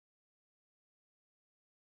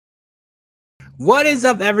What is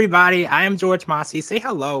up, everybody? I am George Mossey. Say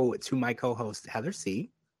hello to my co-host, Heather C.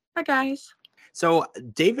 Hi, guys. So,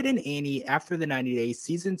 David and Annie, after the 90 Days,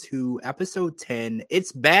 Season 2, Episode 10,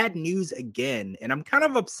 it's bad news again. And I'm kind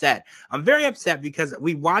of upset. I'm very upset because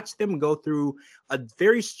we watched them go through a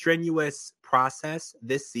very strenuous process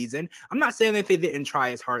this season. I'm not saying that they didn't try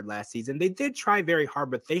as hard last season. They did try very hard,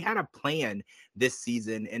 but they had a plan this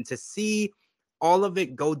season. And to see all of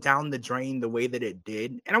it go down the drain the way that it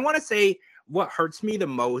did. And I want to say what hurts me the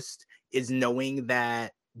most is knowing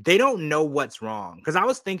that they don't know what's wrong. Because I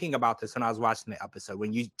was thinking about this when I was watching the episode.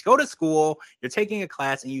 When you go to school, you're taking a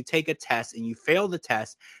class and you take a test and you fail the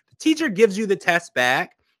test, the teacher gives you the test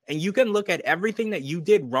back and you can look at everything that you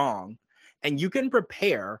did wrong and you can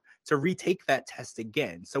prepare to retake that test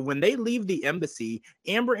again. So when they leave the embassy,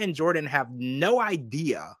 Amber and Jordan have no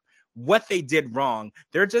idea what they did wrong.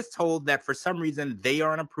 They're just told that for some reason they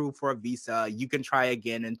aren't approved for a visa. You can try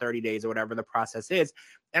again in 30 days or whatever the process is.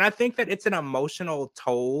 And I think that it's an emotional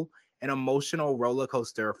toll, an emotional roller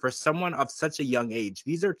coaster for someone of such a young age.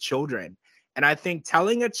 These are children. And I think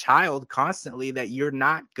telling a child constantly that you're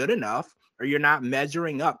not good enough or you're not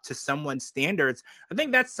measuring up to someone's standards, I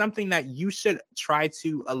think that's something that you should try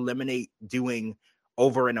to eliminate doing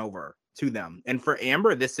over and over to them. And for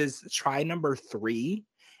Amber, this is try number 3.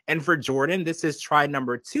 And for Jordan, this is try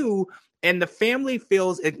number 2. And the family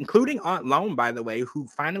feels, including Aunt Lone, by the way, who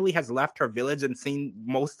finally has left her village and seen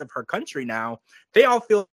most of her country now, they all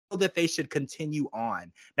feel that they should continue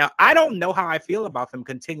on. Now, I don't know how I feel about them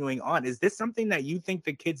continuing on. Is this something that you think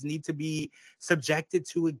the kids need to be subjected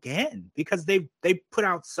to again? Because they put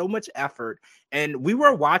out so much effort. And we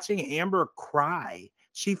were watching Amber cry.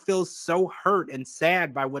 She feels so hurt and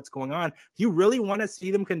sad by what's going on. Do you really want to see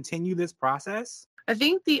them continue this process? I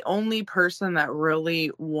think the only person that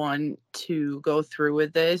really want to go through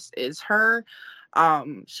with this is her.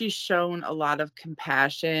 She's shown a lot of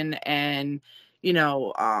compassion and,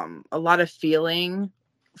 a lot of feeling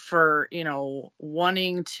for,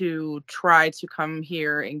 wanting to try to come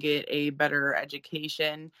here and get a better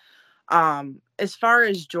education. As far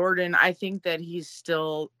as Jordan, I think that he's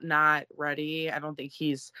still not ready. I don't think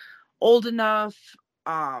he's old enough.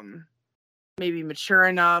 Maybe mature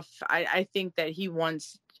enough. I think that he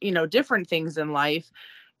wants, different things in life.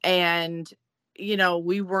 And,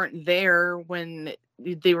 we weren't there when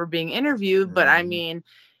they were being interviewed, but I mean,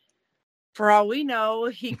 for all we know,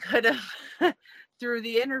 he could have through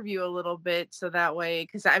the interview a little bit. So that way,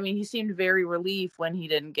 because I mean, he seemed very relieved when he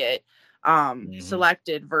didn't get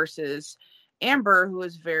selected versus Amber, who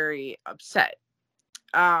was very upset.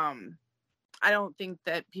 I don't think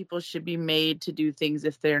that people should be made to do things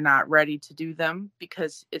if they're not ready to do them,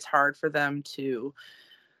 because it's hard for them to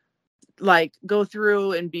go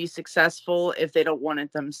through and be successful if they don't want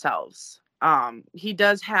it themselves. He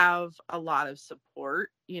does have a lot of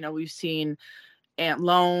support. We've seen Aunt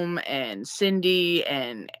Loam and Cindy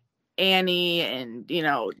and Annie and,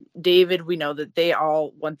 David. We know that they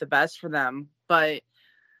all want the best for them, but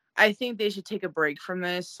I think they should take a break from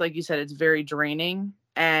this. Like you said, it's very draining.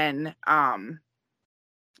 And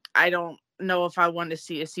I don't know if I want to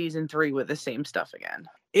see a season 3 with the same stuff again.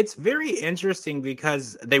 It's very interesting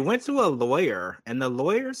because they went to a lawyer and the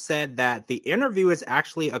lawyer said that the interview is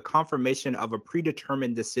actually a confirmation of a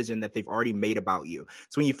predetermined decision that they've already made about you.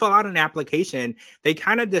 So when you fill out an application, they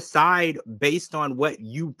kind of decide based on what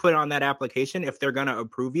you put on that application if they're going to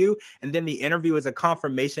approve you. And then the interview is a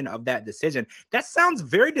confirmation of that decision. That sounds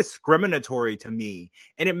very discriminatory to me.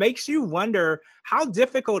 And it makes you wonder, how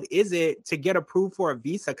difficult is it to get approved for a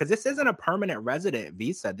visa? Because this isn't a permanent resident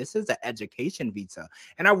visa. This is an education visa.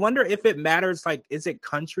 And I wonder if it matters, is it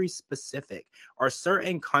country specific? Are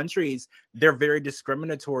certain countries, they're very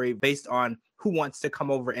discriminatory based on who wants to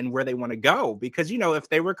come over and where they want to go? Because, if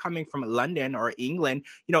they were coming from London or England,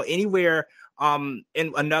 anywhere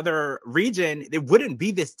in another region, it wouldn't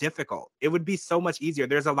be this difficult. It would be so much easier.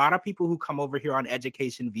 There's a lot of people who come over here on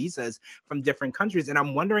education visas from different countries. And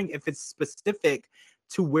I'm wondering if it's specific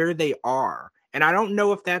to where they are. And I don't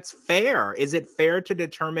know if that's fair. Is it fair to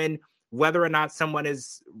determine whether or not someone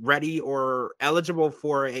is ready or eligible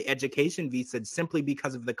for an education visa simply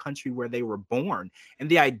because of the country where they were born? And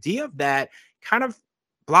the idea of that kind of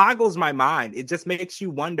boggles my mind. It just makes you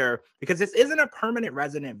wonder, because this isn't a permanent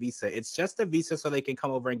resident visa. It's just a visa so they can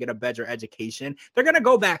come over and get a better education. They're going to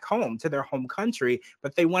go back home to their home country,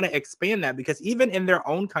 but they want to expand that because even in their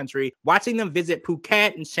own country, watching them visit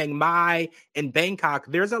Phuket and Chiang Mai and Bangkok,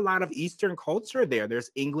 there's a lot of Eastern culture there.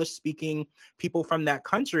 There's English speaking people from that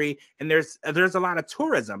country, and there's a lot of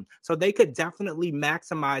tourism. So they could definitely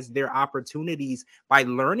maximize their opportunities by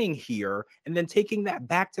learning here and then taking that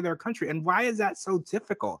back to their country. And why is that so difficult?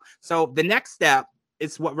 difficult. So the next step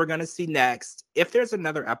is what we're going to see next. If there's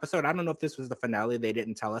another episode, I don't know if this was the finale, they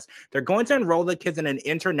didn't tell us. They're going to enroll the kids in an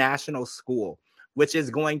international school, which is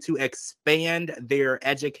going to expand their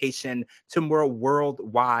education to more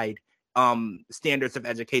worldwide standards of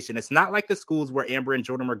education. It's not like the schools where Amber and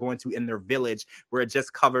Jordan are going to in their village, where it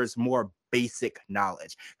just covers more basic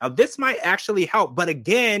knowledge. Now, this might actually help, but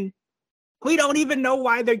again, we don't even know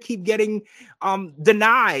why they keep getting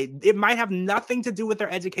denied. It might have nothing to do with their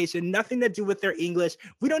education, nothing to do with their English.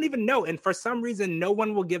 We don't even know. And for some reason, no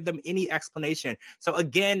one will give them any explanation. So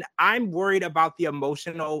again, I'm worried about the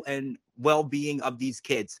emotional and well-being of these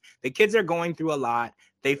kids. The kids are going through a lot.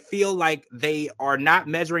 They feel like they are not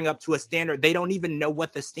measuring up to a standard. They don't even know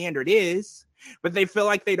what the standard is, but they feel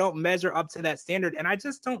like they don't measure up to that standard. And I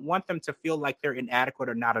just don't want them to feel like they're inadequate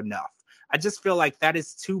or not enough. I just feel like that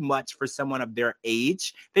is too much for someone of their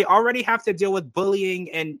age. They already have to deal with bullying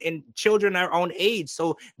and children their own age.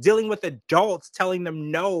 So dealing with adults telling them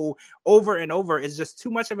no over and over is just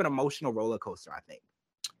too much of an emotional roller coaster, I think.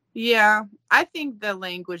 Yeah, I think the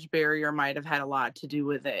language barrier might have had a lot to do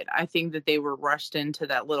with it. I think that they were rushed into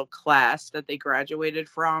that little class that they graduated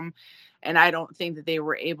from, and I don't think that they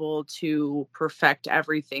were able to perfect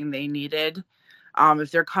everything they needed.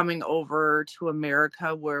 If they're coming over to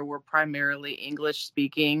America where we're primarily English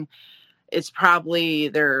speaking, it's probably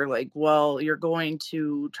they're like, well, you're going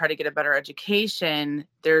to try to get a better education.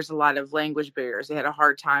 There's a lot of language barriers. They had a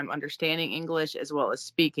hard time understanding English as well as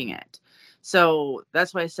speaking it. So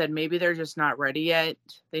that's why I said maybe they're just not ready yet.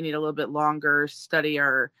 They need a little bit longer, study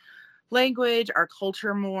our language, our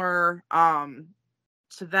culture more.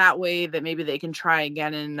 So that way that maybe they can try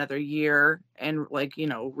again in another year and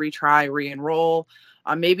retry, re-enroll.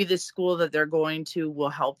 Maybe the school that they're going to will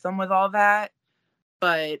help them with all that.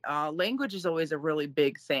 But language is always a really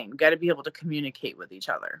big thing. You got to be able to communicate with each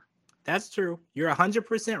other. That's true. You're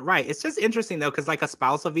 100% right. It's just interesting, though, because like a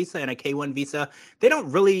spousal visa and a K-1 visa, they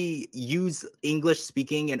don't really use English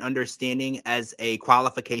speaking and understanding as a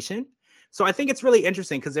qualification. So I think it's really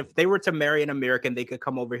interesting because if they were to marry an American, they could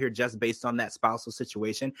come over here just based on that spousal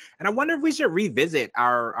situation. And I wonder if we should revisit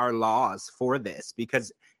our laws for this,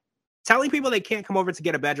 because telling people they can't come over to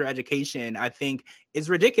get a better education, I think, is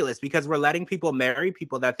ridiculous, because we're letting people marry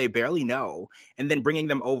people that they barely know and then bringing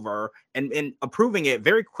them over and approving it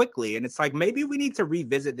very quickly. And it's like, maybe we need to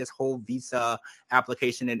revisit this whole visa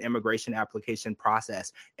application and immigration application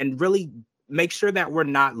process and really make sure that we're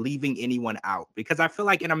not leaving anyone out, because I feel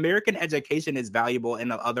like an American education is valuable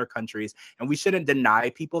in other countries, and we shouldn't deny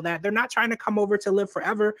people that. They're not trying to come over to live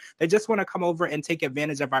forever. They just want to come over and take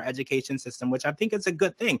advantage of our education system, which I think is a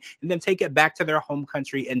good thing, and then take it back to their home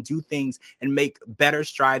country and do things and make better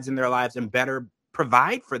strides in their lives and better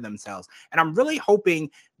provide for themselves. And I'm really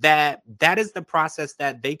hoping that that is the process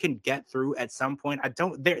that they can get through at some point.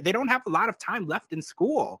 They don't have a lot of time left in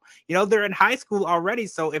school. They're in high school already.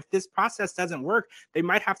 So if this process doesn't work, they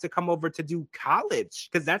might have to come over to do college,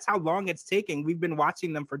 because that's how long it's taking. We've been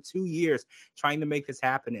watching them for 2 years trying to make this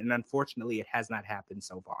happen. And unfortunately, it has not happened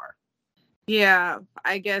so far. Yeah,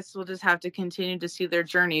 I guess we'll just have to continue to see their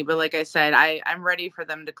journey. But like I said, I'm ready for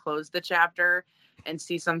them to close the chapter and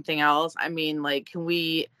see something else. I mean, can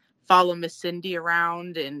we follow Miss Cindy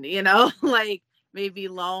around and, maybe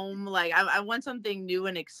Loam? I want something new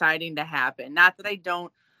and exciting to happen. Not that I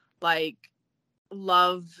don't,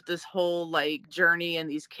 love this whole, journey and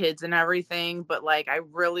these kids and everything, but, I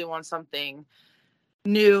really want something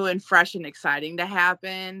new and fresh and exciting to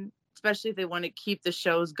happen, especially if they want to keep the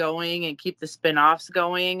shows going and keep the spin-offs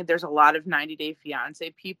going. There's a lot of 90 Day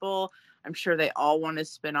Fiancé people. I'm sure they all want to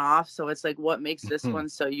spin off. So it's what makes this one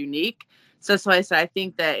so unique. So that's why I said, I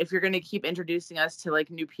think that if you're going to keep introducing us to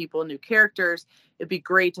new people, new characters, it'd be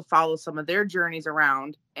great to follow some of their journeys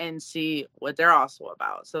around and see what they're also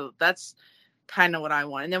about. So that's kind of what I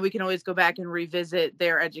want. And then we can always go back and revisit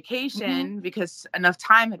their education because enough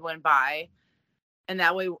time had went by. And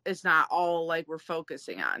that way it's not all we're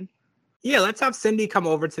focusing on. Yeah, let's have Cindy come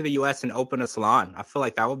over to the U.S. and open a salon. I feel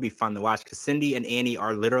like that would be fun to watch, because Cindy and Annie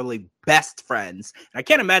are literally best friends. And I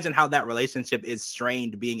can't imagine how that relationship is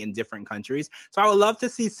strained being in different countries. So I would love to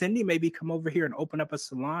see Cindy maybe come over here and open up a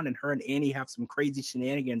salon, and her and Annie have some crazy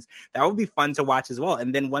shenanigans. That would be fun to watch as well.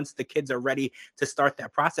 And then once the kids are ready to start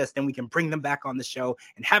that process, then we can bring them back on the show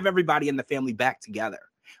and have everybody in the family back together.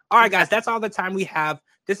 All right, guys, that's all the time we have.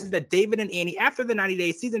 This is the David and Annie After the 90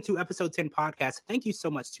 Days Season 2 Episode 10 podcast. Thank you so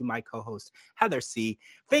much to my co-host, Heather C.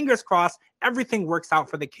 Fingers crossed, everything works out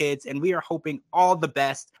for the kids, and we are hoping all the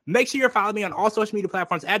best. Make sure you're following me on all social media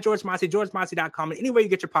platforms at George Mossey, GeorgeMossey.com, and anywhere you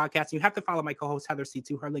get your podcast. You have to follow my co-host, Heather C.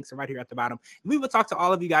 too. Her links are right here at the bottom. We will talk to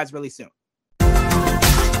all of you guys really soon.